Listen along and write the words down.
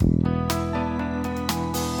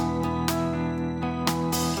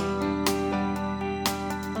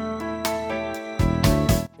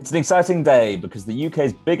It's an exciting day because the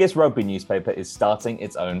UK's biggest rugby newspaper is starting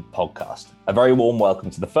its own podcast. A very warm welcome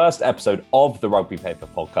to the first episode of the Rugby Paper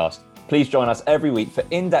podcast. Please join us every week for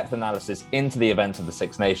in-depth analysis into the events of the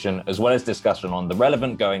Six Nations, as well as discussion on the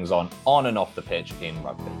relevant goings-on on and off the pitch in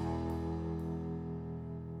rugby.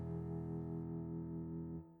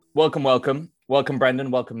 Welcome,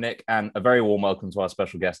 Brendan. Welcome, Nick. And a very warm welcome to our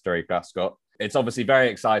special guest, Jerry Guscott. It's obviously very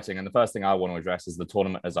exciting. And the first thing I want to address is the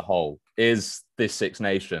tournament as a whole. Is this Six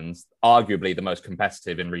Nations arguably the most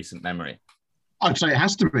competitive in recent memory? I'd say it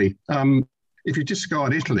has to be. If you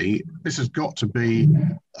discard Italy, this has got to be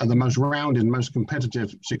the most rounded, most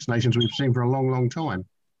competitive Six Nations we've seen for a long, long time.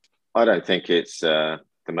 I don't think it's the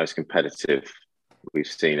most competitive we've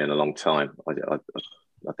seen in a long time.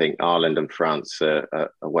 I think Ireland and France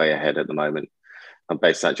are way ahead at the moment. And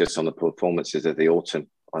based that just on the performances of the autumn.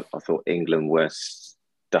 I thought England were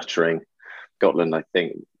stuttering. Scotland, I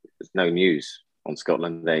think, there's no news on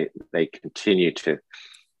Scotland. They continue to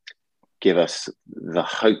give us the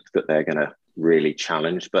hope that they're going to really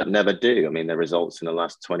challenge, but never do. I mean, their results in the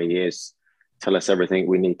last 20 years tell us everything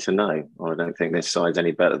we need to know. I don't think this side's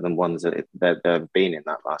any better than ones that they've been in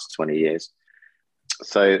that last 20 years.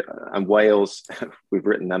 So, and Wales, we've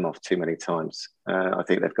written them off too many times. I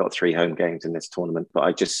think they've got 3 home games in this tournament, but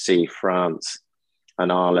I just see France and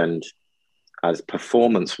Ireland as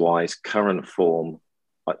performance-wise, current form.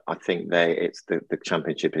 I think the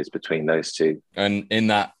championship is between those two. And in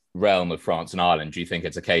that realm of France and Ireland, do you think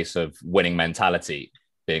it's a case of winning mentality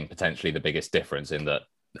being potentially the biggest difference, in that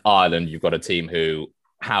Ireland, you've got a team who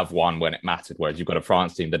have won when it mattered, whereas you've got a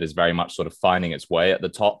France team that is very much sort of finding its way at the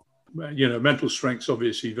top? You know, mental strength's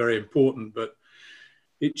obviously very important, but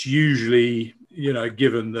it's usually,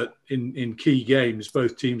 given that in key games,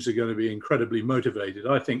 both teams are going to be incredibly motivated.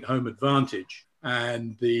 I think home advantage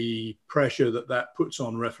and the pressure that puts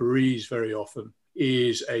on referees very often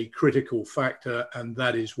is a critical factor, and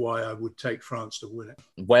that is why I would take France to win it.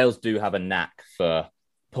 Wales do have a knack for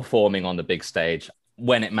performing on the big stage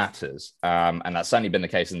when it matters. And that's certainly been the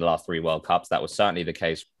case in the last 3 World Cups. That was certainly the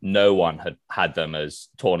case. No one had them as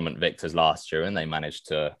tournament victors last year, and they managed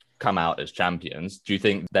to come out as champions. Do you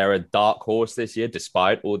think they're a dark horse this year,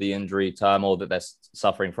 despite all the injury turmoil that they're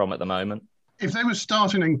suffering from at the moment? If they were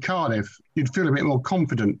starting in Cardiff, you'd feel a bit more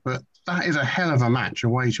confident, but that is a hell of a match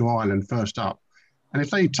away to Ireland first up. And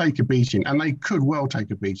if they take a beating, and they could well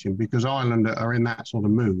take a beating because Ireland are in that sort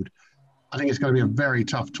of mood, I think it's going to be a very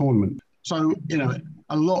tough tournament. So,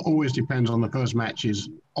 a lot always depends on the first matches,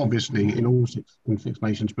 obviously, in all six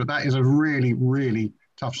nations. But that is a really, really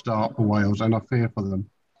tough start for Wales, and I fear for them.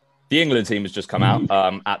 The England team has just come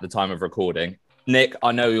out at the time of recording. Nick,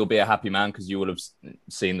 I know you'll be a happy man because you will have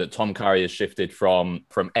seen that Tom Curry has shifted from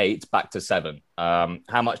 8 back to 7.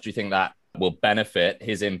 How much do you think that will benefit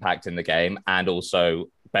his impact in the game and also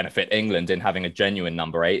benefit England in having a genuine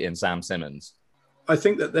number 8 in Sam Simmonds? I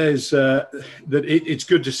think that it's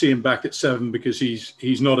good to see him back at 7 because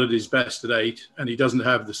he's not at his best at 8 and he doesn't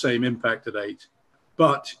have the same impact at 8.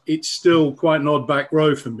 But it's still quite an odd back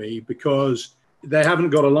row for me because they haven't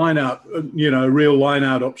got a line-out, a real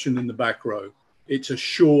line-out option in the back row. It's a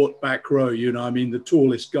short back row, the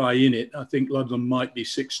tallest guy in it, I think Ludlam might be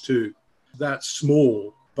 6'2". That's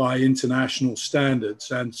small by international standards.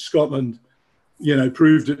 And Scotland,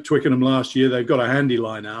 proved at Twickenham last year they've got a handy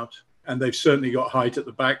line-out. And they've certainly got height at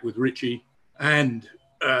the back with Ritchie and,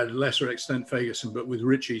 to a lesser extent, Ferguson, but with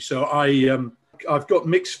Ritchie. So I've got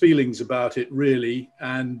mixed feelings about it, really.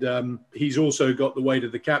 And he's also got the weight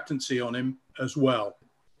of the captaincy on him as well.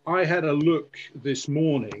 I had a look this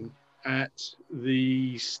morning at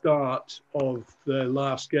the start of the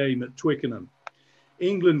last game at Twickenham.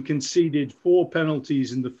 England conceded 4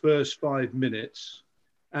 penalties in the first 5 minutes.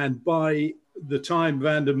 And by the time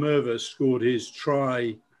Van der Merwe scored his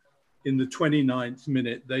try in the 29th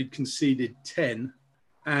minute, they'd conceded 10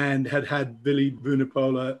 and had Billy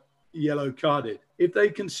Vunipola yellow carded. If they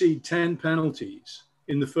concede 10 penalties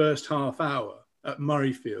in the first half hour at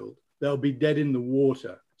Murrayfield, they'll be dead in the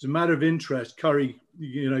water. As a matter of interest, Curry,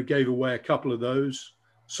 gave away a couple of those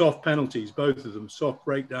soft penalties, both of them, soft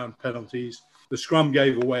breakdown penalties. The scrum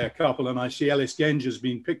gave away a couple, and I see Ellis Genge's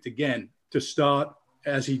been picked again to start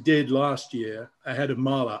as he did last year ahead of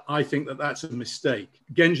Marler. I think that's a mistake.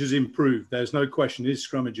 Genge's improved. There's no question his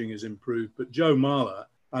scrummaging has improved. But Joe Marler,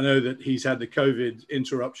 I know that he's had the COVID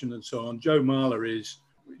interruption and so on. Joe Marler is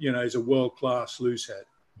a world-class loosehead.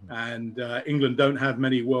 And England don't have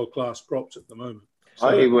many world-class props at the moment. So,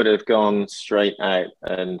 I would have gone straight out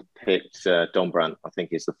and picked Don Brandt. I think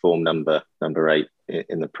he's the form number 8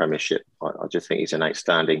 in the Premiership. I just think he's an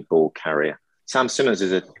outstanding ball carrier. Sam Simmonds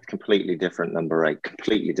is a completely different number 8,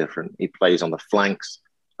 completely different. He plays on the flanks.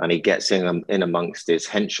 and he gets in amongst his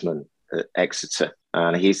henchmen at Exeter.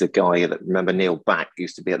 And he's the guy that, remember, Neil Back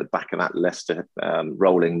used to be at the back of that Leicester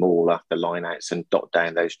rolling maul after lineouts and dot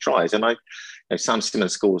down those tries. And Sam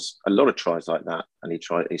Simmonds scores a lot of tries like that, and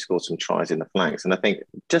he scored some tries in the flanks. And I think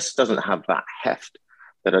just doesn't have that heft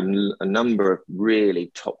that a number of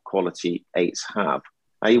really top quality eights have.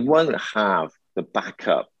 He won't have the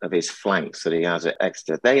backup of his flanks that he has at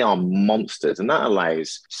Exeter. They are monsters, and that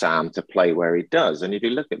allows Sam to play where he does. And if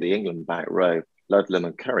you look at the England back row, Ludlam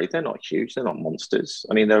and Curry, they're not huge. They're not monsters.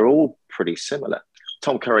 I mean, they're all pretty similar.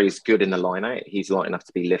 Tom Curry is good in the line-out. He's light enough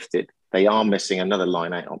to be lifted. They are missing another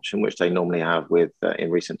line-out option, which they normally have with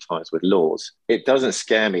in recent times with Laws. It doesn't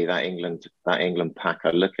scare me, that England pack.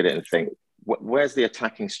 I look at it and think, where's the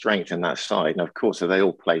attacking strength in that side? And of course, if they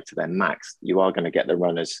all play to their max, you are going to get the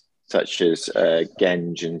runners such as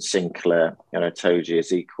Genge and Sinclair, Toji,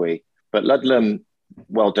 Ezekwe. But Ludlam,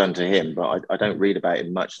 well done to him, but I don't read about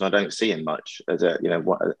him much, and I don't see him much as a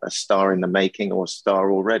star in the making or a star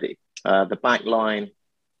already. The back line,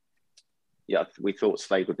 yeah, we thought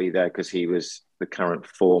Slade would be there because he was the current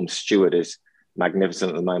form. Stewart is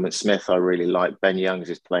magnificent at the moment. Smith, I really like. Ben Youngs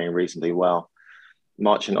is playing reasonably well.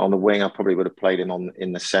 Marchant on the wing, I probably would have played him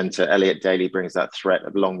in the centre. Elliot Daly brings that threat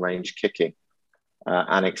of long-range kicking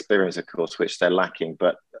and experience, of course, which they're lacking.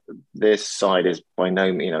 But this side is by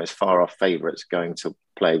no means, as far off favourites going to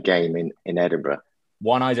play a game in Edinburgh.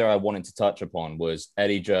 One idea I wanted to touch upon was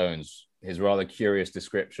Eddie Jones, his rather curious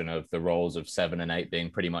description of the roles of 7 and 8 being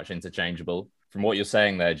pretty much interchangeable. From what you're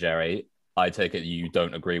saying there, Jerry, I take it you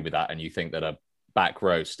don't agree with that, and you think that a back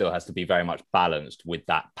row still has to be very much balanced with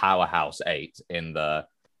that powerhouse 8 in the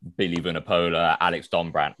Billy Vunipola, Alex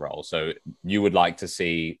Dombrand role. So you would like to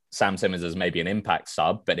see Sam Simmonds as maybe an impact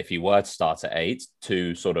sub, but if he were to start at 8,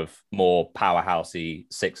 2 sort of more powerhousey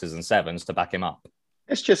 6s and 7s to back him up.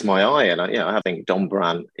 It's just my eye, and I think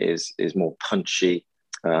Dombrand is more punchy,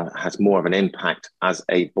 has more of an impact as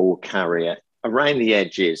a ball carrier around the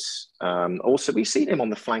edges. Also, we've seen him on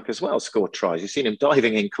the flank as well score tries. You've seen him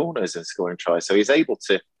diving in corners and scoring tries, so he's able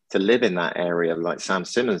to live in that area like Sam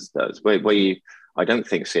Simmonds does. Where you, I don't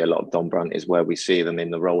think, see a lot of Dombrand is where we see them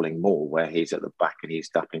in the rolling maul, where he's at the back and he's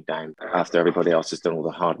dapping down after everybody else has done all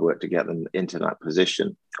the hard work to get them into that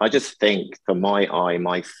position. I just think, for my eye,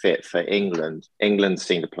 my fit for England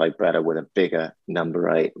seem to play better with a bigger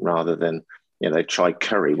number 8 rather than, they tried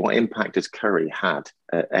Curry. What impact has Curry had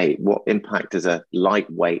at 8? What impact has a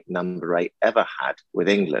lightweight number 8 ever had with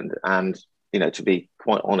England? And, to be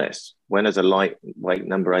quite honest, when has a lightweight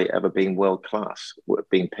number 8 ever been world class,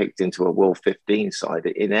 being picked into a World 15 side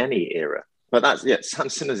in any era? But Sam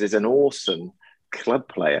Simmonds is an awesome club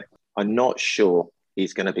player. I'm not sure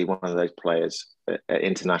he's going to be one of those players at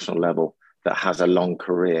international level that has a long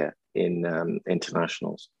career in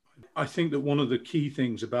internationals. I think that one of the key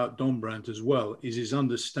things about Dombrand as well is his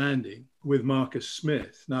understanding with Marcus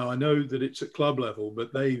Smith. Now, I know that it's at club level,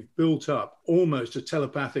 but they've built up almost a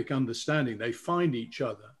telepathic understanding. They find each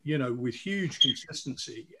other, with huge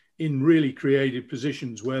consistency in really creative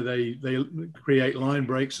positions where they create line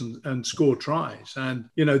breaks and score tries. And,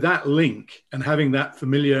 that link and having that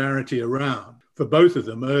familiarity around for both of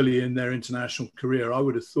them early in their international career, I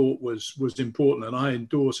would have thought was important. And I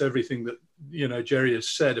endorse everything that, Jerry has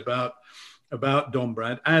said about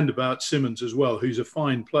Dombrand and about Simmonds as well, who's a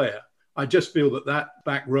fine player. I just feel that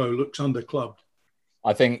back row looks underclubbed.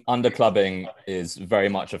 I think underclubbing is very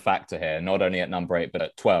much a factor here, not only at number 8, but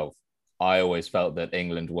at 12. I always felt that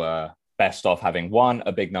England were best off having 1,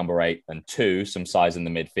 a big number 8, and 2, some size in the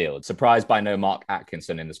midfield. Surprised by no Mark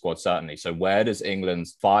Atkinson in the squad, certainly. So where does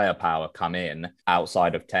England's firepower come in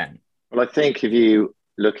outside of 10? Well, I think if you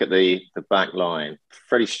look at the back line,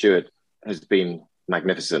 Freddie Stewart has been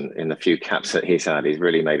magnificent in the few caps that he's had. He's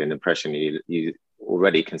really made an impression. You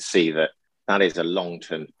already can see that is a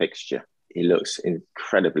long-term fixture. He looks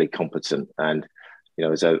incredibly competent. And,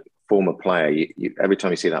 as a former player, you every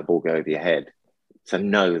time you see that ball go over your head, to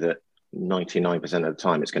know that 99% of the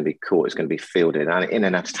time it's going to be caught, it's going to be fielded, and in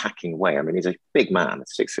an attacking way. I mean, he's a big man,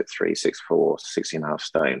 6'3", 6'4", 60.5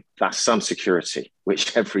 stone. That's some security,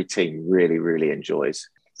 which every team really, really enjoys.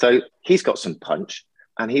 So he's got some punch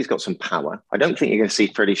and he's got some power. I don't think you're going to see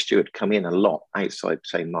Freddie Stewart come in a lot outside,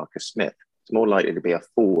 say, Marcus Smith. It's more likely to be a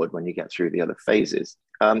forward when you get through the other phases.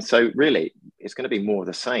 So really, it's going to be more of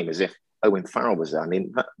the same as if Owen Farrell was there. I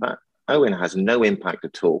mean, that Owen has no impact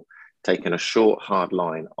at all, taking a short, hard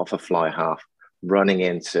line off a fly half, running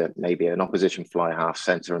into maybe an opposition fly half,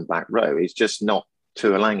 centre and back row. He's just not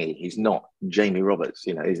Tuolangi. He's not Jamie Roberts.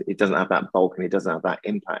 He doesn't have that bulk and he doesn't have that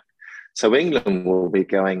impact. So England will be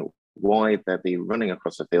going wide. They'll be running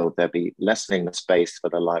across the field. They'll be lessening the space for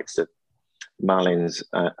the likes of Mullins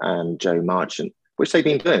and Joe Marchant, which they've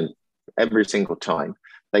been doing every single time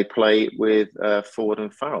they play with Ford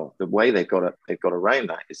and Farrell. The way they've got around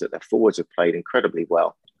that is that their forwards have played incredibly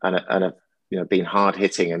well and have been hard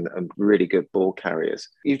hitting and really good ball carriers.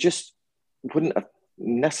 You just wouldn't have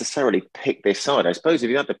necessarily picked this side. I suppose if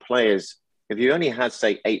you had the players, if you only had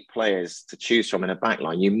say 8 players to choose from in a back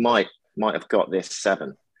line, you might have got this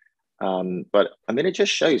 7. But I mean, it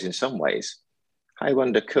just shows in some ways how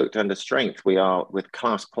undercooked, under strength we are with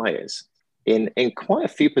class players in quite a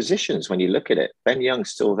few positions when you look at it. Ben Young's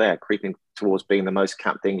still there, creeping towards being the most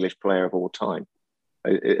capped English player of all time.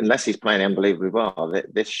 Unless he's playing unbelievably well,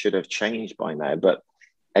 this should have changed by now. But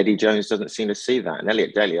Eddie Jones doesn't seem to see that. And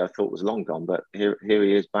Elliot Daly, I thought, was long gone, but here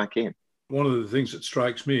he is back in. One of the things that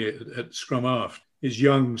strikes me at scrum half is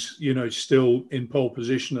Young's, still in pole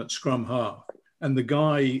position at scrum half. And the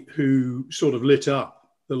guy who sort of lit up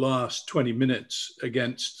the last 20 minutes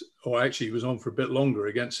against, or actually he was on for a bit longer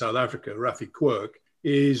against South Africa, Rafi Quirk,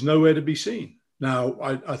 is nowhere to be seen. Now,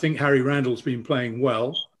 I think Harry Randall's been playing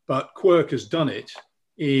well, but Quirk has done it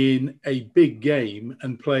in a big game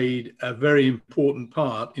and played a very important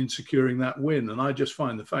part in securing that win. And I just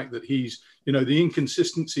find the fact that he's, the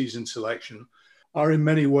inconsistencies in selection are in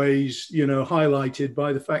many ways, highlighted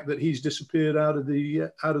by the fact that he's disappeared out of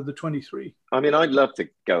the 23. I mean, I'd love to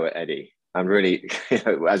go at Eddie. I'm really,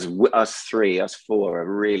 as us 4 are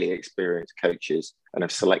really experienced coaches and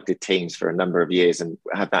have selected teams for a number of years and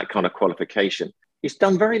had that kind of qualification. He's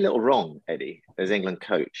done very little wrong, Eddie, as England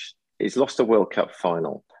coach. He's lost a World Cup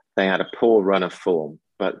final. They had a poor run of form,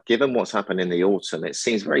 but given what's happened in the autumn, it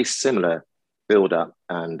seems very similar build-up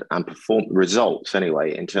and perform results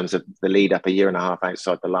anyway, in terms of the lead-up a year and a half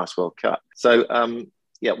outside the last World Cup. So,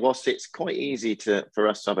 whilst it's quite easy for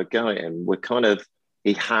us to have a go at him,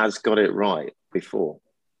 he has got it right before.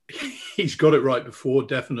 He's got it right before,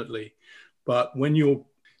 definitely. But when you're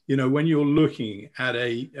looking at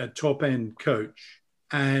a top-end coach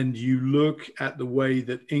and you look at the way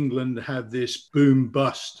that England have this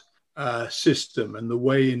boom-bust system and the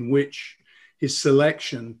way in which his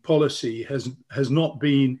selection policy has not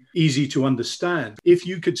been easy to understand. If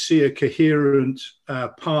you could see a coherent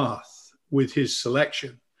path with his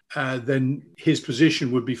selection, then his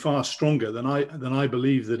position would be far stronger than I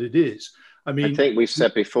believe that it is. I mean, I think we've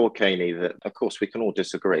said before, Cain, that of course we can all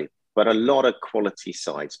disagree, but a lot of quality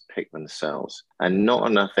sides pick themselves, and not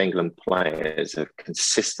enough England players have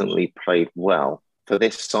consistently played well for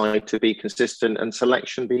this side to be consistent and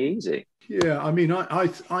selection be easy. Yeah, I mean,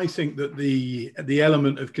 I think that the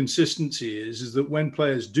element of consistency is that when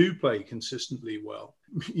players do play consistently well,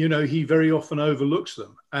 he very often overlooks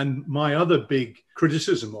them. And my other big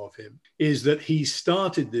criticism of him is that he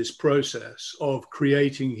started this process of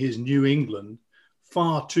creating his New England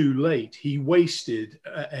far too late. He wasted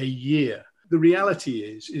a year. The reality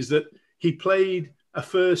is that he played a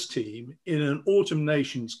first team in an Autumn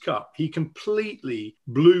Nations Cup. He completely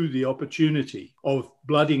blew the opportunity of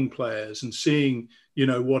blooding players and seeing,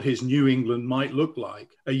 what his New England might look like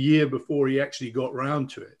a year before he actually got round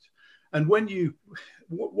to it. And when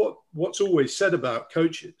what's always said about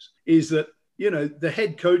coaches is that, the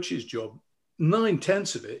head coach's job,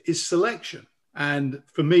 9/10 of it is selection. And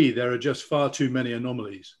for me, there are just far too many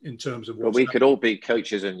anomalies in terms of we could all be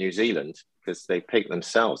coaches in New Zealand because they pick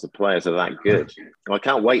themselves. The players are that good. I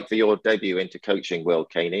can't wait for your debut into coaching, Will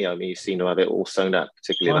Caney. I mean, you seem to have it all sewn up,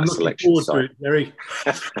 particularly that selection side. To it, Jerry.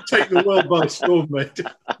 Take the world by storm, mate.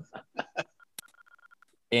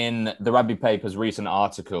 In the Rugby paper's recent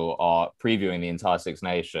article previewing the entire Six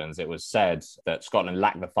Nations, it was said that Scotland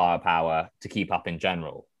lacked the firepower to keep up in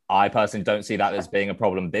general. I personally don't see that as being a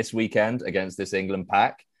problem this weekend against this England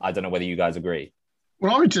pack. I don't know whether you guys agree.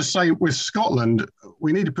 Well, I would just say with Scotland,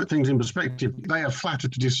 we need to put things in perspective. They are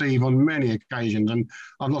flattered to deceive on many occasions, and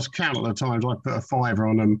I've lost count of the times I put a fiver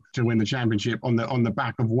on them to win the championship on the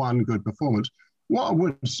back of one good performance. What I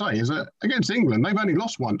would say is that against England, they've only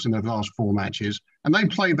lost once in their last 4 matches, and they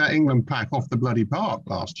played that England pack off the bloody park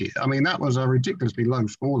last year. I mean, that was a ridiculously low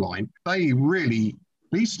scoreline. They really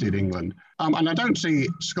beasted England. And I don't see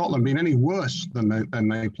Scotland being any worse than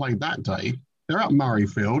they played that day. They're up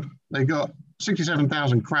Murrayfield. They got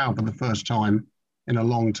 67,000 crowd for the first time in a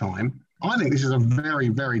long time. I think this is a very,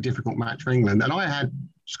 very difficult match for England. And I had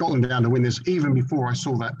Scotland down to win this even before I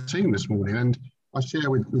saw that team this morning. And I share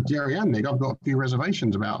with Jerry and Nick, I've got a few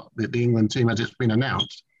reservations about the England team as it's been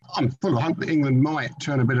announced. I'm full of hope that England might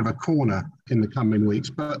turn a bit of a corner in the coming weeks.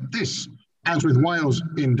 But this, as with Wales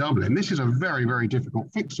in Dublin, this is a very, very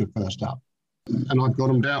difficult fixture first up. And I've got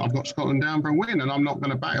them down. I've got Scotland down for a win, and I'm not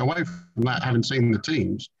going to back away from that, having seen the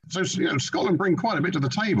teams. So, Scotland bring quite a bit to the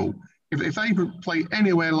table. If they play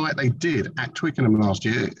anywhere like they did at Twickenham last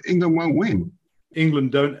year, England won't win.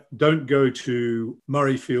 England don't go to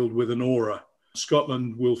Murrayfield with an aura.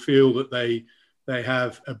 Scotland will feel that they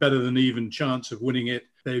have a better than even chance of winning it.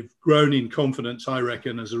 They've grown in confidence, I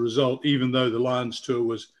reckon, as a result, even though the Lions tour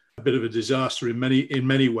was a bit of a disaster in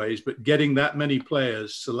many ways. But getting that many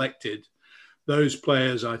players selected, those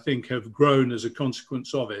players, I think, have grown as a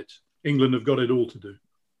consequence of it. England have got it all to do.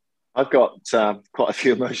 I've got quite a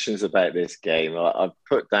few emotions about this game. I've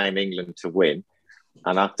put down England to win.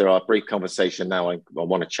 And after our brief conversation now, I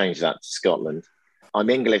want to change that to Scotland. I'm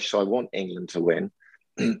English, so I want England to win.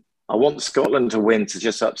 I want Scotland to win to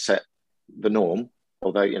just upset the norm.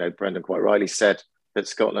 Although, Brendan quite rightly said that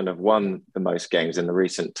Scotland have won the most games in the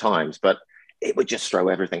recent times. But it would just throw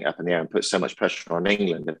everything up in the air and put so much pressure on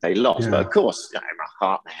England if they lost. Yeah. But of course, in my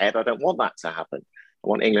heart and head, I don't want that to happen. I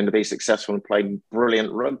want England to be successful and play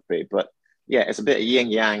brilliant rugby. But yeah, it's a bit of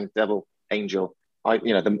yin-yang, devil, angel.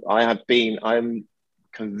 I'm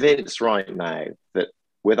convinced right now that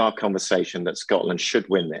with our conversation that Scotland should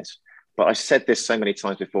win this. But I said this so many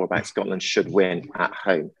times before about Scotland should win at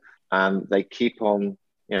home. And they keep on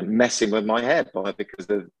messing with my head because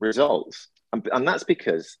of results. And that's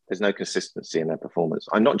because there's no consistency in their performance.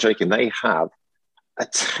 I'm not joking. They have a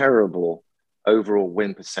terrible overall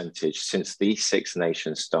win percentage since the Six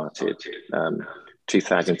Nations started,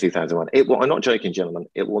 2000, 2001. I'm not joking, gentlemen.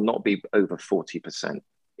 It will not be over 40%.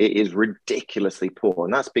 It is ridiculously poor.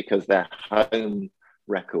 And that's because their home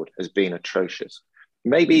record has been atrocious.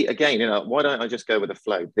 Maybe, again, why don't I just go with the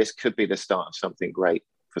flow? This could be the start of something great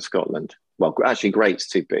for Scotland. Well, actually, great's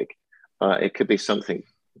too big. It could be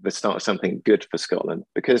the start of something good for Scotland.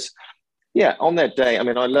 Because, yeah, on their day, I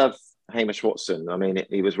love Hamish Watson.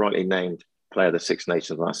 He was rightly named Player of the Six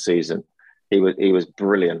Nations last season. He was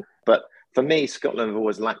brilliant. But for me, Scotland have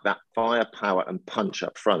always lacked that firepower and punch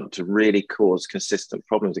up front to really cause consistent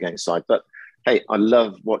problems against side. But hey, I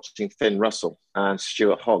love watching Finn Russell and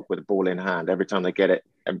Stuart Hogg with a ball in hand. Every time they get it,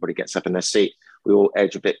 everybody gets up in their seat. We all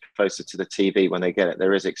edge a bit closer to the TV when they get it.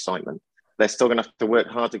 There is excitement. They're still going to have to work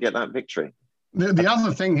hard to get that victory. The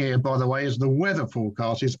other thing here, by the way, is the weather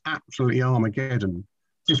forecast is absolutely Armageddon.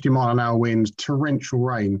 50-mile-an-hour winds, torrential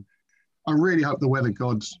rain. I really hope the weather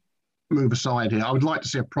gods move aside here. I would like to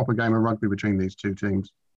see a proper game of rugby between these two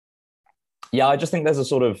teams. Yeah, I just think there's a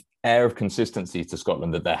sort of air of consistency to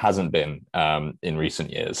Scotland that there hasn't been in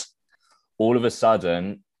recent years. All of a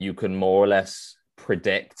sudden, you can more or less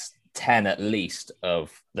predict 10 at least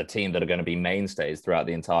of the team that are going to be mainstays throughout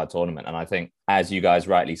the entire tournament. And I think, as you guys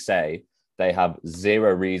rightly say, they have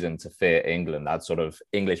zero reason to fear England. That sort of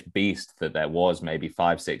English beast that there was maybe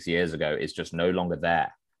 5-6 years ago is just no longer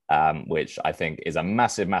there. Which I think is a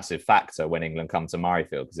massive, massive factor when England come to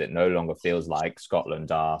Murrayfield, because it no longer feels like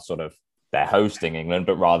Scotland are they're hosting England,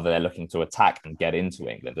 but rather they're looking to attack and get into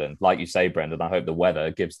England. And like you say, Brendan, I hope the weather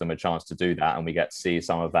gives them a chance to do that and we get to see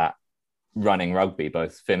some of that running rugby,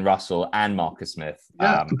 both Finn Russell and Marcus Smith.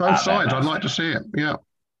 Yeah, both sides. I'd like to see it. Yeah.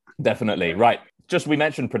 Definitely. Right. We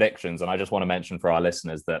mentioned predictions, and I just want to mention for our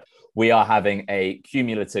listeners that we are having a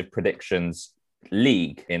cumulative predictions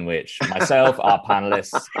league in which myself, our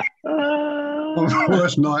panelists...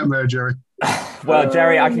 Worst nightmare, Jerry. Well,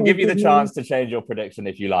 Jerry, I can give you the chance to change your prediction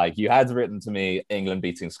if you like. You had written to me England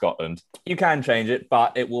beating Scotland. You can change it,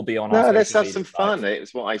 but it will be on our... No, let's have some fun.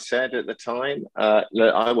 It's what I said at the time.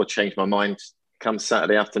 Look, I will change my mind come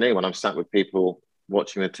Saturday afternoon when I'm sat with people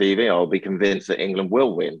watching the TV. I'll be convinced that England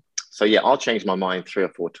will win. So, yeah, I'll change my mind 3 or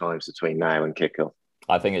 4 times between now and kickoff.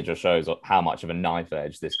 I think it just shows how much of a knife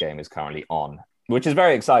edge this game is currently on, which is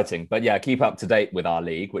very exciting. But yeah, keep up to date with our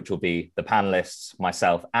league, which will be the panelists,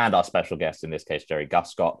 myself, and our special guest, in this case, Jerry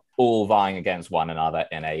Guscott, all vying against one another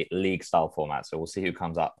in a league-style format. So we'll see who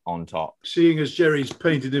comes up on top. Seeing as Jerry's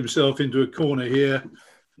painted himself into a corner here,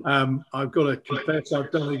 I've got to confess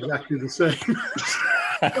I've done exactly the same.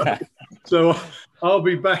 So I'll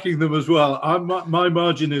be backing them as well. My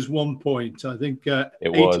margin is 1 point. I think it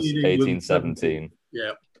was 18-17.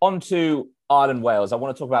 Yeah. On to Ireland-Wales. I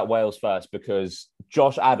want to talk about Wales first because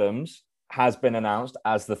Josh Adams has been announced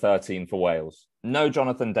as the 13 for Wales. No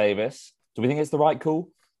Jonathan Davis. Do we think it's the right call?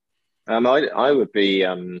 I would be,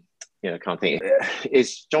 can't think.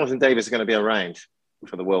 Is Jonathan Davis going to be around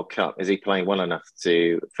for the World Cup? Is he playing well enough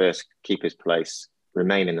to first keep his place,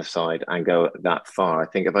 remain in the side and go that far? I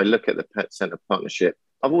think if I look at the Pet Centre partnership,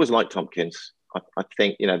 I've always liked Tompkins. I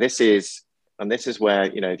think, this is where,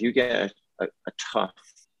 if you get a tough,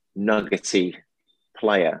 nuggety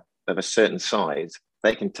player of a certain size,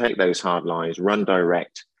 they can take those hard lines, run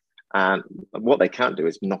direct, and what they can't do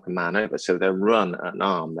is knock a man over. So they'll run at an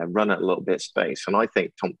arm, they'll run at a little bit of space. And I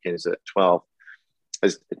think Tompkins at 12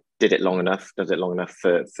 has did it long enough, does it long enough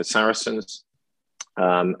for Saracens.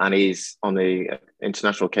 And he's on the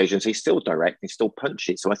international occasions, he's still direct, he's still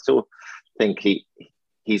punchy. So I still think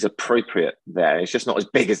he's appropriate there. It's just not as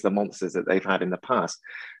big as the monsters that they've had in the past.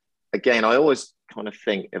 Again, I always kind of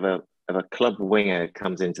think if a club winger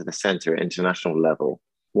comes into the centre at international level,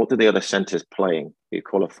 what do the other centres playing who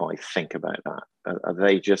qualify think about that? Are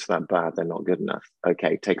they just that bad? They're not good enough.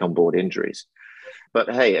 Okay, take on board injuries. But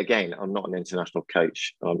hey, again, I'm not an international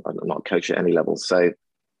coach. I'm not a coach at any level. So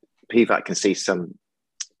Pivac can see some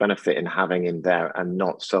benefit in having him there and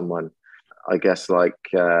not someone, I guess, like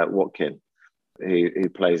Watkin, who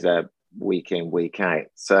plays there week in, week out.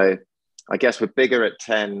 So I guess with Biggar at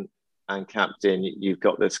 10 and captain, you've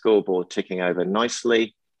got the scoreboard ticking over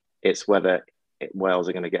nicely. It's whether Wales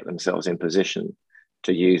are going to get themselves in position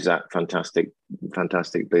to use that fantastic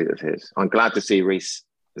boot of his. I'm glad to see Reece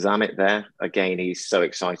Zammit there. Again, he's so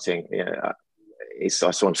exciting. I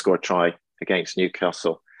saw him score a try against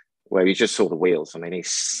Newcastle where you just saw the wheels. I mean, he's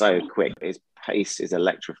so quick. His pace is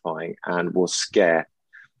electrifying and will scare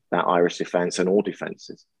that Irish defence and all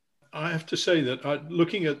defences. I have to say that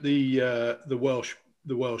looking at the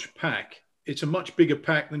Welsh pack, it's a much bigger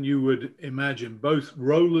pack than you would imagine. Both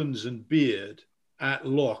Rowlands and Beard at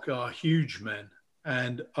lock are huge men,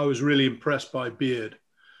 and I was really impressed by Beard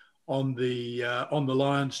on the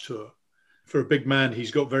Lions tour. For a big man,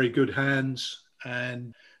 he's got very good hands,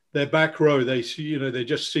 and their back row, they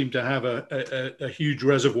just seem to have a huge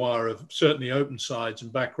reservoir of certainly open sides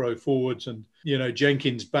and back row forwards, and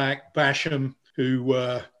Jenkins back, Basham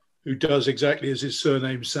who does exactly as his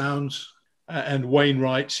surname sounds, and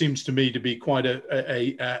Wainwright seems to me to be quite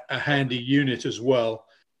a handy unit as well.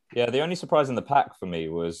 Yeah, the only surprise in the pack for me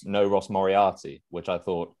was no Ross Moriarty, which I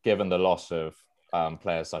thought, given the loss of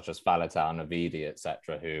players such as Faletau, Navidi,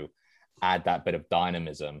 etc., who add that bit of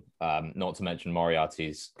dynamism, not to mention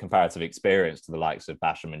Moriarty's comparative experience to the likes of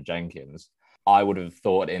Basham and Jenkins, I would have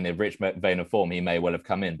thought in a rich vein of form he may well have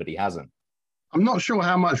come in, but he hasn't. I'm not sure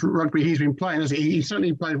how much rugby he's been playing. He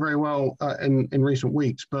certainly played very well in recent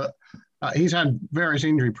weeks, but he's had various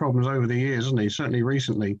injury problems over the years, hasn't he? Certainly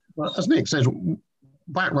recently. But as Nick says,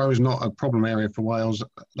 back row is not a problem area for Wales.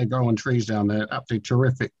 They grow on trees down there. Absolutely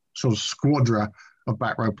terrific sort of squadra of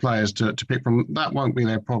back row players to pick from. That won't be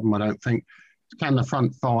their problem, I don't think. Can the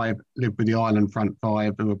front five live with the Ireland front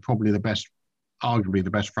five, who are probably arguably the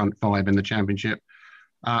best front five in the championship?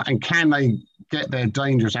 And can they get their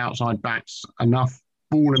dangerous outside backs enough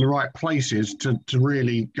ball in the right places to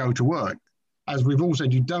really go to work? As we've all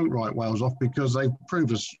said, you don't write Wales off because they've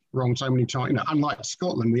proved us wrong so many times. Unlike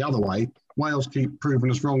Scotland the other way, Wales keep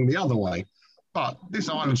proving us wrong the other way. But this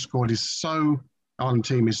Ireland squad Ireland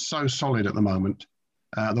team is so solid at the moment.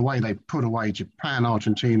 The way they put away Japan,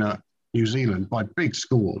 Argentina, New Zealand by big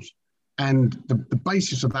scores. And the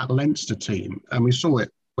basis of that Leinster team, and we saw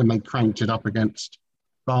it when they cranked it up against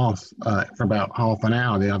Bath for about half an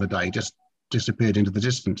hour the other day, just disappeared into the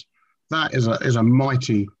distance. That is a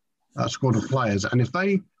mighty squad of players. And if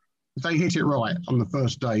they hit it right on the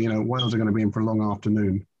first day, Wales are going to be in for a long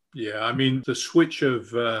afternoon. Yeah, I mean, the switch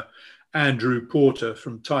of Andrew Porter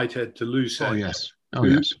from tight head to loose head. Oh,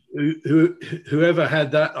 yes. Whoever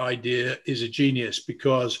had that idea is a genius,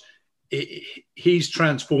 because he's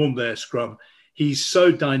transformed their scrum. He's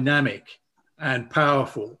so dynamic and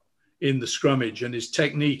powerful in the scrummage, and his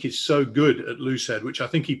technique is so good at loose head, which I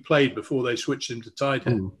think he played before they switched him to tight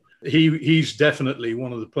head. He's definitely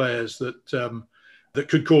one of the players that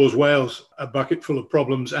could cause Wales a bucket full of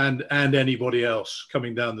problems and anybody else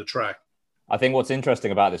coming down the track. I think what's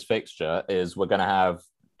interesting about this fixture is we're going to have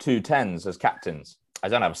 2 10s as captains. I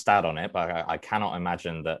don't have a stat on it, but I cannot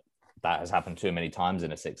imagine that has happened too many times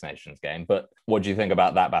in a Six Nations game. But what do you think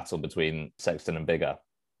about that battle between Sexton and Biggar?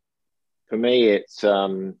 For me, it's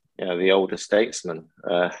the older statesman.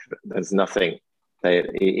 There's nothing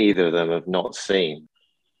either of them have not seen.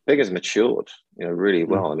 Biggar's matured, really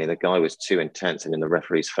well. I mean, the guy was too intense and in the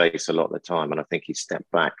referee's face a lot of the time, and I think he stepped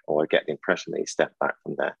back, or I get the impression that he stepped back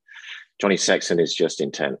from there. Johnny Sexton is just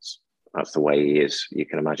intense. That's the way he is. You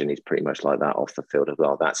can imagine he's pretty much like that off the field as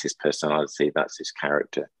well. That's his personality. That's his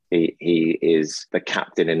character. He is the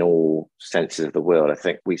captain in all senses of the word. I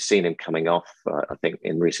think we've seen him coming off, I think,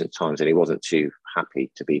 in recent times, and he wasn't too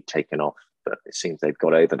happy to be taken off. But it seems they've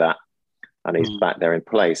got over that, and he's back there in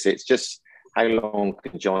place. It's just, how long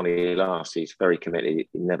can Johnny last? He's very committed.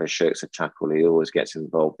 He never shirks a tackle. He always gets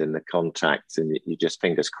involved in the contact, and you just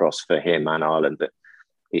fingers crossed for him and Ireland that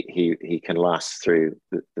he can last through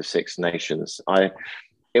the Six Nations.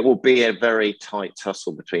 It will be a very tight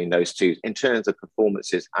tussle between those two in terms of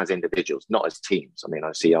performances as individuals, not as teams. I mean,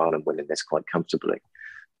 I see Ireland winning this quite comfortably.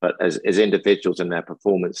 But as individuals in their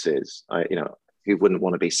performances, who wouldn't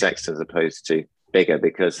want to be Sexton as opposed to Biggar,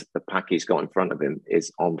 because the pack he's got in front of him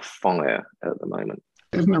is on fire at the moment.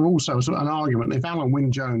 Isn't there also sort of an argument, if Alan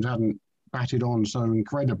Wynne-Jones hadn't batted on so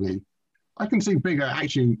incredibly, I can see Biggar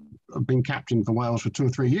actually have been captain for Wales for 2 or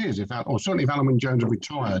 3 years, or certainly if Alan Wynne-Jones had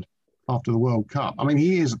retired after the World Cup. I mean,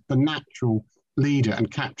 he is the natural leader and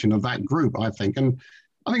captain of that group, I think. And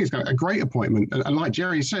I think it's a great appointment. And like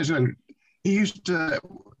Jerry says, he used to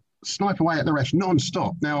snipe away at the refs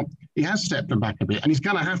non-stop. Now, he has stepped back a bit, and he's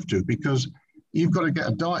going to have to, because you've got to get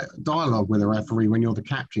a dialogue with a referee when you're the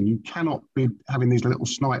captain. You cannot be having these little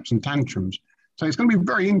snipes and tantrums. So it's going to be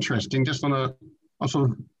very interesting, just on a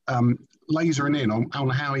sort of lasering in on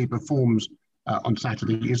how he performs on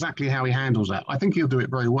Saturday, exactly how he handles that. I think he'll do it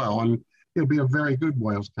very well, and he'll be a very good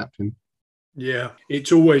Wales captain. Yeah,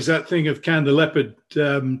 it's always that thing of can the leopard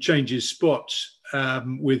changes spots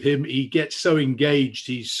with him. He gets so engaged.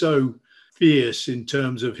 He's so fierce in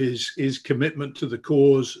terms of his commitment to the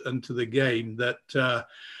cause and to the game that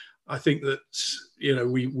I think that,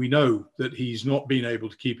 we know that he's not been able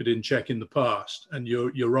to keep it in check in the past. And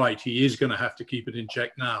you're right, he is going to have to keep it in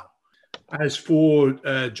check now. As for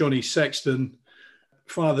Johnny Sexton,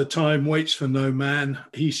 Father Time waits for no man.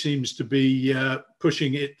 He seems to be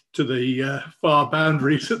pushing it to the far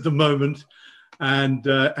boundaries at the moment, and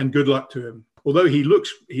good luck to him. Although he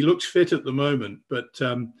looks fit at the moment, but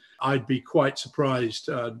I'd be quite surprised.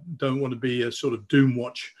 Don't want to be a sort of doom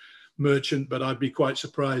watch merchant, but I'd be quite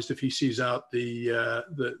surprised if he sees out the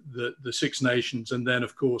Six Nations, and then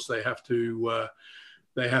of course they have to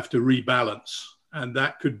rebalance. And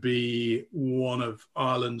that could be one of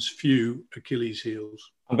Ireland's few Achilles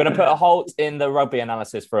heels. I'm going to put a halt in the rugby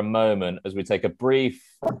analysis for a moment as we take a brief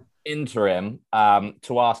interim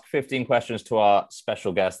to ask 15 questions to our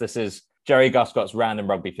special guest. This is Jerry Guscott's Random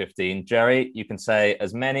Rugby 15. Jerry, you can say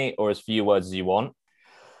as many or as few words as you want.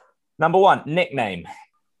 Number 1, nickname.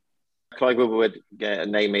 Clive would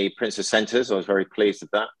name me Prince of Centres. I was very pleased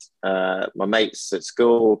with that. My mates at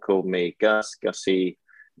school called me Gus, Gussie,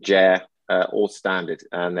 Jer. All standard,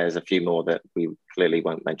 and there's a few more that we clearly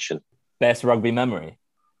won't mention. Best rugby memory?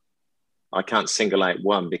 I can't single out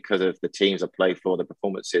one because of the teams I played for, the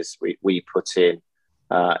performances we put in.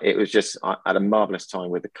 It was just, I had a marvellous time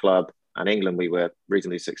with the club, and England we were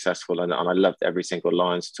reasonably successful, and I loved every single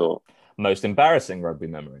Lions tour. Most embarrassing rugby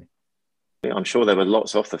memory? I'm sure there were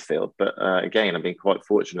lots off the field, but again, I've been quite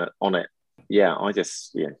fortunate on it. Yeah, I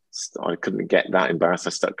couldn't get that embarrassed.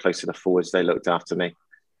 I stuck close to the forwards. They looked after me.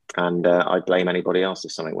 And I'd blame anybody else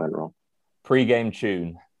if something went wrong. Pre-game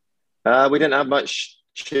tune? We didn't have much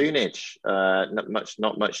tunage,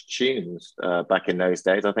 not much tunes back in those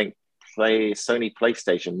days. I think Sony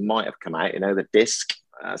PlayStation might have come out, the disc.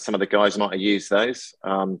 Some of the guys might have used those.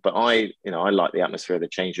 But I like the atmosphere of the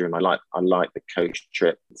change room. I like the coach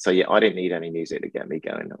trip. So yeah, I didn't need any music to get me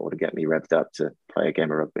going or to get me revved up to play a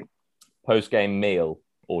game of rugby. Post-game meal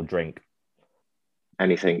or drink?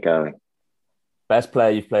 Anything going. Best player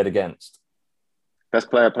you've played against? Best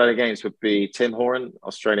player I played against would be Tim Horan,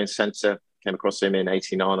 Australian centre. Came across him in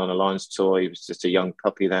 '89 on a Lions tour. He was just a young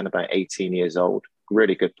puppy then, about 18 years old.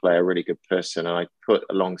 Really good player, really good person. And I put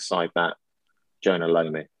alongside that Jonah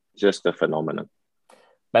Lomu, just a phenomenon.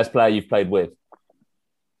 Best player you've played with?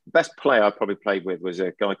 Best player I probably played with was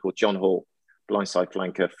a guy called John Hall, blindside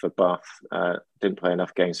flanker for Bath. Didn't play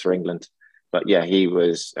enough games for England. But yeah, he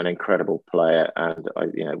was an incredible player, and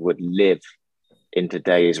I would live in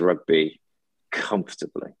today's rugby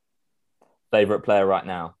comfortably. Favourite player right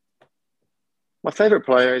now? My favourite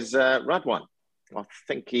player is Radwan. I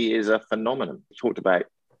think he is a phenomenon. We talked about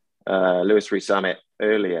Lewis Rees-Zammit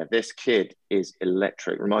earlier. This kid is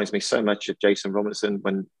electric. Reminds me so much of Jason Robinson.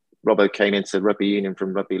 When Robbo came into rugby union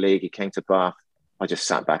from rugby league, he came to Bath. I just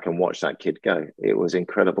sat back and watched that kid go. It was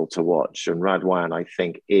incredible to watch. And Radwan, I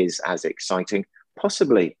think, is as exciting,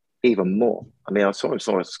 possibly even more. I mean, I saw him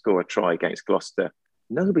score a try against Gloucester.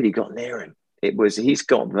 Nobody got near him. He's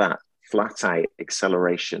got that flat out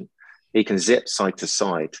acceleration. He can zip side to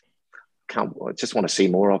side. I just want to see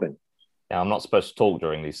more of him. Yeah, I'm not supposed to talk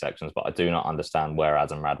during these sections, but I do not understand where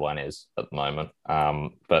Adam Radwan is at the moment.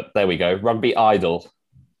 But there we go. Rugby idol.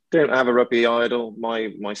 Don't have a rugby idol.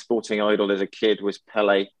 My sporting idol as a kid was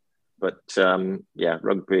Pele. But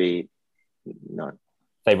rugby, no.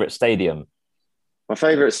 Favourite stadium? My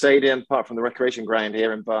favourite stadium, apart from the recreation ground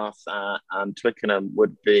here in Bath and Twickenham,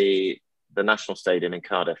 would be the National Stadium in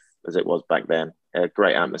Cardiff, as it was back then. A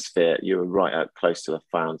great atmosphere. You were right up close to the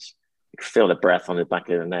fans. You could feel the breath on the back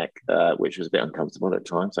of the neck, which was a bit uncomfortable at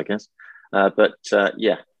times, I guess.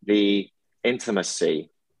 The intimacy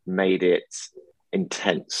made it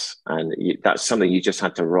intense, and that's something you just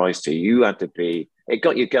had to rise to. You had to be. It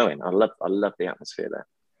got you going. I love the atmosphere there.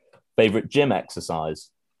 Favorite gym exercise?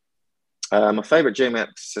 My favorite gym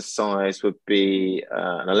exercise would be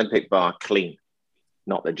an Olympic bar clean,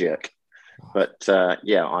 not the jerk. But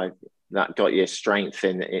that got your strength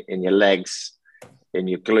in your legs, in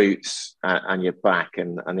your glutes, and your back,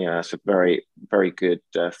 and it's a very, very good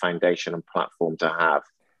foundation and platform to have.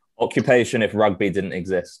 Occupation if rugby didn't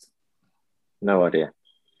exist? No idea.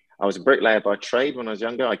 I was a bricklayer by trade when I was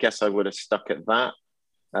younger. I guess I would have stuck at that.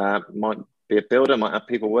 Might be a builder, might have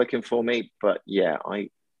people working for me, but yeah, I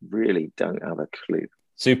really don't have a clue.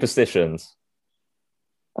 Superstitions?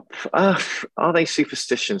 Are they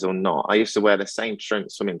superstitions or not? I used to wear the same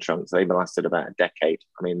swimming trunks. They lasted about a decade.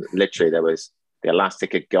 I mean, literally, there was the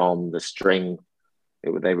elastic had gone, the string,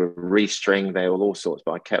 they were restringed, they were all sorts,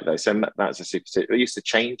 but I kept those. So that's a superstition. I used to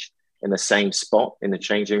change in the same spot in the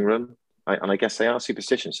changing room, and I guess they are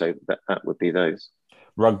superstitions. So that would be those.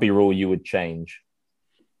 Rugby rule you would change?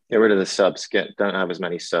 Get rid of the subs. Don't have as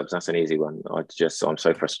many subs. That's an easy one. I'm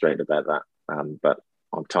so frustrated about that. But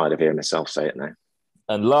I'm tired of hearing myself say it now.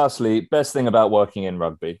 And lastly, best thing about working in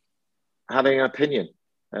rugby? Having an opinion.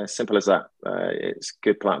 Simple as that. It's a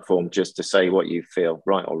good platform just to say what you feel,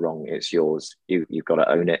 right or wrong. It's yours. You've got to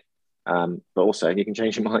own it. But also, you can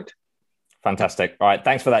change your mind. Fantastic. All right.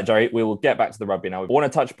 Thanks for that, Jerry. We will get back to the rugby now. I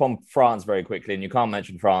want to touch upon France very quickly, and you can't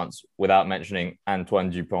mention France without mentioning Antoine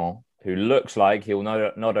Dupont, who looks like he'll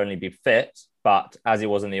not only be fit, but as he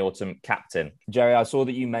was in the autumn, captain. Jerry, I saw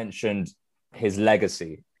that you mentioned his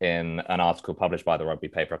legacy in an article published by the Rugby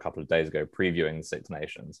paper a couple of days ago, previewing the Six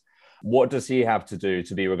Nations. What does he have to do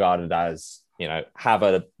to be regarded as, have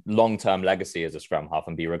a long-term legacy as a scrum half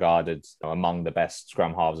and be regarded among the best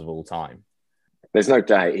scrum halves of all time? There's no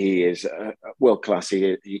doubt he is world-class.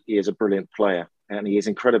 He is a brilliant player, and he is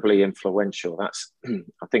incredibly influential.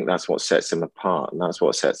 I think that's what sets him apart, and that's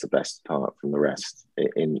what sets the best apart from the rest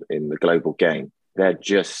in the global game. They're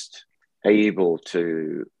just able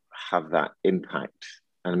to have that impact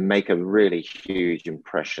and make a really huge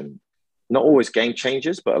impression. Not always game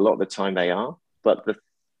changers, but a lot of the time they are. But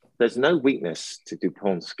there's no weakness to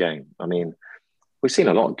Dupont's game. I mean, we've seen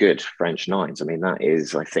a lot of good French nines. I mean, that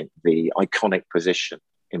is, I think, the iconic position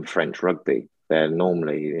in French rugby. They're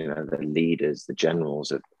normally, the leaders, the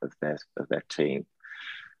generals of their team.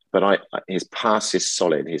 But his pass is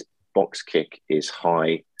solid. His box kick is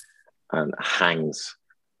high and hangs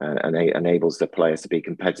and enables the players to be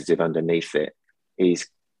competitive underneath it. He's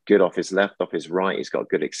good off his left, off his right. He's got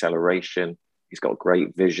good acceleration. He's got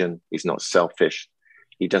great vision. He's not selfish.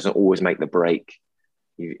 He doesn't always make the break.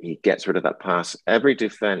 He gets rid of that pass. Every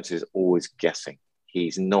defense is always guessing.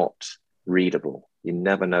 He's not readable. You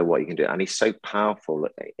never know what you can do. And he's so powerful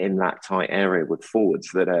in that tight area with forwards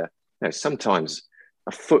that are sometimes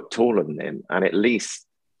a foot taller than him and at least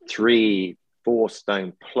 3-4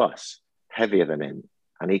 stone plus heavier than him.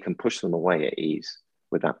 And he can push them away at ease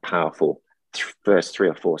with that powerful first 3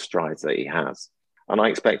 or 4 strides that he has. And I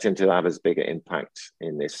expect him to have as big an impact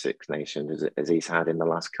in this Six Nations as he's had in the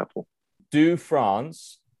last couple. Do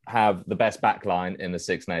France have the best backline in the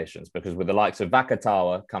Six Nations? Because with the likes of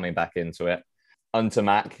Vakatawa coming back into it,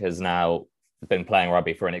 Untamak has now been playing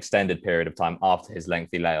rugby for an extended period of time after his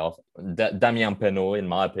lengthy layoff. Damien Penaud, in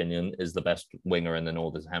my opinion, is the best winger in the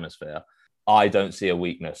Northern Hemisphere. I don't see a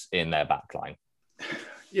weakness in their backline.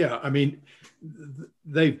 Yeah, I mean,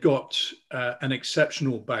 they've got an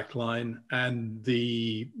exceptional backline and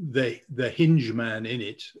the hinge man in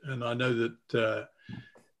it. And I know that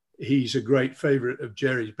he's a great favourite of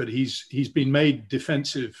Jerry's, but he's been made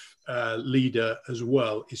defensive leader as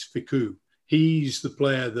well, is Ficou. He's the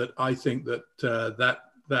player that I think that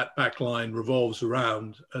that backline revolves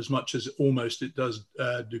around as much as almost it does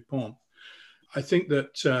Dupont. I think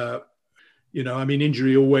that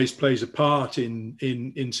injury always plays a part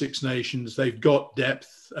in Six Nations. They've got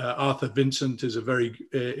depth. Arthur Vincent is a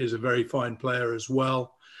very fine player as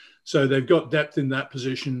well. So they've got depth in that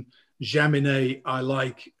position. Jaminet, I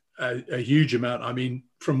like a huge amount. I mean,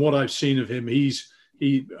 from what I've seen of him,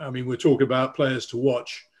 we're talking about players to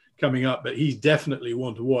watch coming up, but he's definitely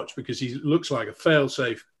one to watch because he looks like a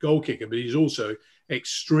fail-safe goal kicker, but he's also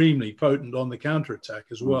extremely potent on the counter-attack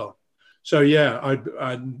as well. So, yeah,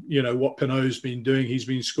 what Penaud's been doing, he's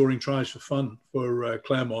been scoring tries for fun for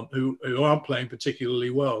Clermont, who aren't playing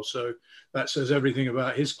particularly well. So that says everything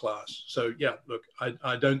about his class. So, yeah, look,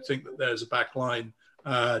 I don't think that there's a back line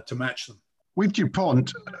to match them. With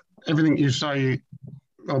Dupont, everything you say,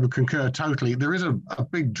 I would concur totally. There is a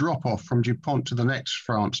big drop-off from Dupont to the next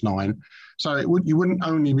France nine. So you wouldn't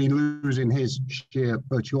only be losing his sheer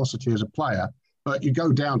virtuosity as a player, but you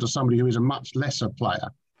go down to somebody who is a much lesser player.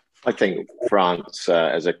 I think France,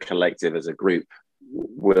 as a collective, as a group,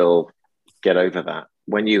 will get over that.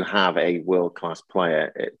 When you have a world-class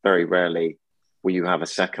player, very rarely will you have a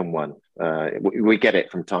second one. We get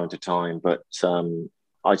it from time to time, but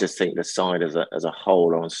I just think the side as a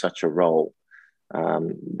whole are on such a roll.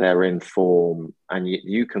 They're in form, and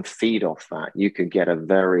you can feed off that. You could get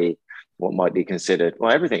what might be considered,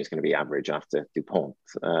 well, everything's going to be average after Dupont.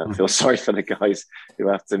 Feel sorry for the guys who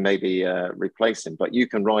have to maybe replace him, but you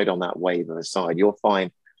can ride on that wave of the side. You'll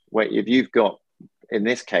find if you've got, in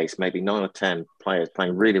this case, maybe 9 or 10 players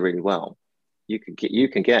playing really, really well, you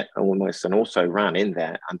can get almost an also ran in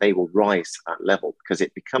there, and they will rise to that level because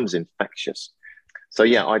it becomes infectious. So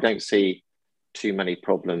yeah, I don't see too many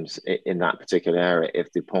problems in that particular area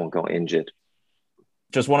if Dupont got injured.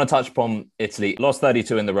 Just want to touch upon Italy. Lost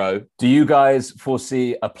 32 in the row. Do you guys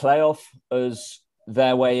foresee a playoff as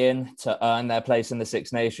their way in to earn their place in the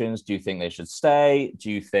Six Nations? Do you think they should stay?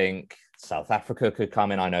 Do you think South Africa could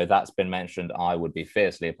come in? I know that's been mentioned. I would be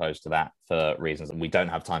fiercely opposed to that for reasons that we don't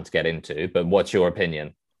have time to get into. But what's your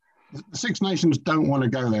opinion? The Six Nations don't want to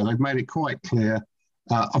go there. They've made it quite clear.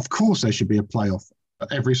 Of course, there should be a playoff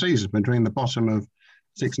every season between the bottom of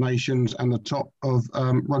Six Nations and the top of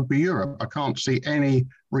Rugby Europe. I can't see any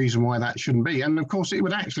reason why that shouldn't be. And of course, it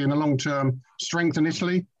would actually, in the long term, strengthen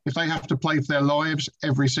Italy. If they have to play for their lives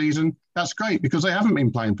every season, that's great, because they haven't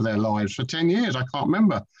been playing for their lives for 10 years. I can't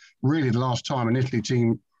remember really the last time an Italy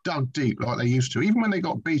team dug deep like they used to. Even when they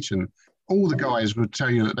got beaten, all the guys would tell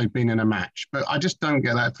you that they've been in a match. But I just don't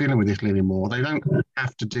get that feeling with Italy anymore. They don't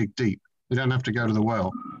have to dig deep. They don't have to go to the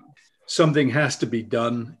well. Something has to be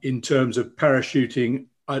done in terms of parachuting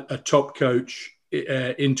a top coach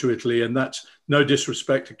into Italy. And that's no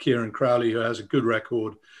disrespect to Kieran Crowley, who has a good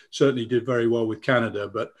record, certainly did very well with Canada.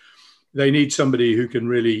 But they need somebody who can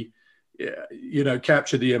really,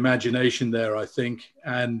 capture the imagination there, I think.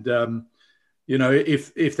 And,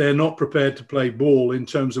 if they're not prepared to play ball in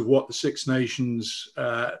terms of what the Six Nations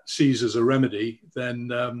sees as a remedy, then,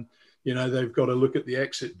 they've got to look at the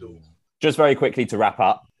exit door. Just very quickly to wrap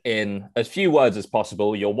up, in as few words as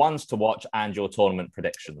possible, your ones to watch and your tournament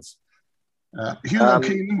predictions. Hugo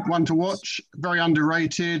Cain, one to watch, very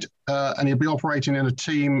underrated, and he'll be operating in a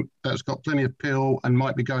team that's got plenty of pill and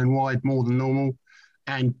might be going wide more than normal.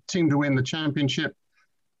 And team to win the championship,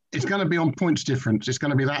 it's going to be on points difference. It's going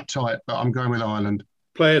to be that tight, but I'm going with Ireland.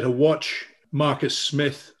 Player to watch, Marcus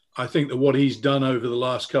Smith. I think that what he's done over the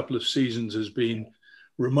last couple of seasons has been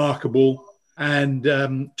remarkable. And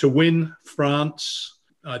to win, France,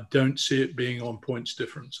 I don't see it being on points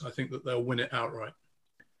difference. I think that they'll win it outright.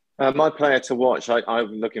 My player to watch,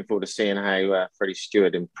 I'm looking forward to seeing how Freddie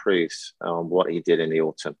Stewart improves on what he did in the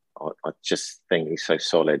autumn. I just think he's so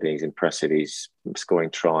solid. He's impressive. He's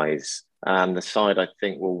scoring tries. And the side I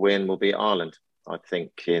think will win will be Ireland. I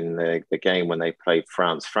think in the game when they played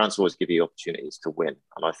France always give you opportunities to win.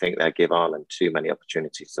 And I think they'll give Ireland too many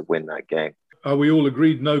opportunities to win that game. Are we all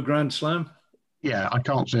agreed no Grand Slam? Yeah, I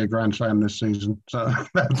can't see a Grand Slam this season. So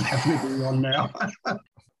that's definitely on now.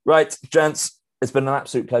 Right, gents. It's been an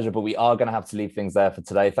absolute pleasure, but we are going to have to leave things there for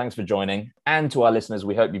today. Thanks for joining. And to our listeners,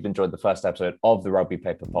 we hope you've enjoyed the first episode of the Rugby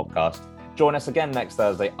Paper podcast. Join us again next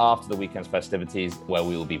Thursday after the weekend's festivities, where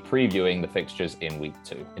we will be previewing the fixtures in week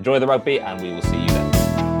 2. Enjoy the rugby, and we will see you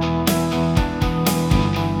then.